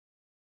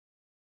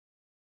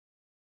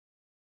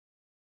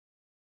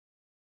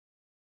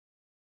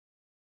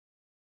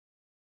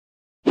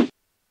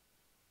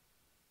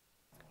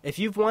If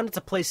you've wanted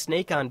to play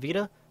Snake on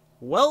Vita,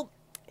 well,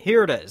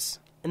 here it is.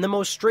 In the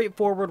most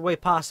straightforward way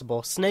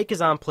possible, Snake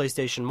is on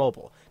PlayStation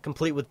Mobile,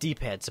 complete with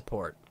D-pad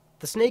support.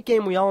 The Snake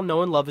game we all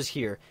know and love is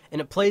here,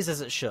 and it plays as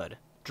it should.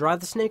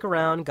 Drive the snake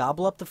around,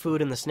 gobble up the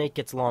food, and the snake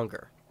gets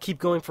longer. Keep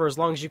going for as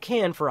long as you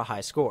can for a high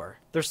score.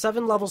 There's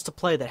 7 levels to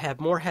play that have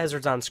more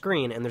hazards on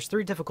screen, and there's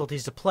 3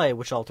 difficulties to play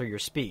which alter your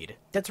speed.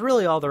 That's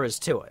really all there is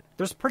to it.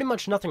 There's pretty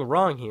much nothing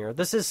wrong here.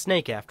 This is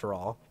Snake after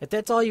all. If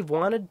that's all you've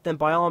wanted, then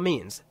by all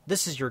means,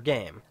 this is your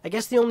game. I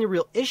guess the only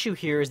real issue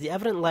here is the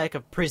evident lack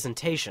of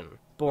presentation.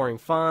 Boring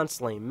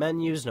fonts, lame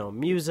menus, no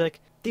music.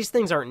 These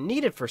things aren't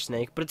needed for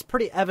Snake, but it's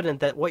pretty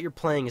evident that what you're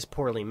playing is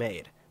poorly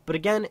made. But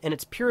again, in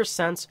its purest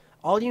sense,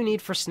 all you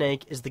need for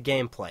Snake is the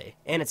gameplay,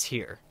 and it's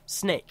here.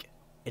 Snake.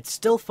 It's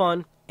still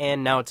fun,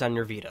 and now it's on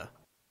your Vita.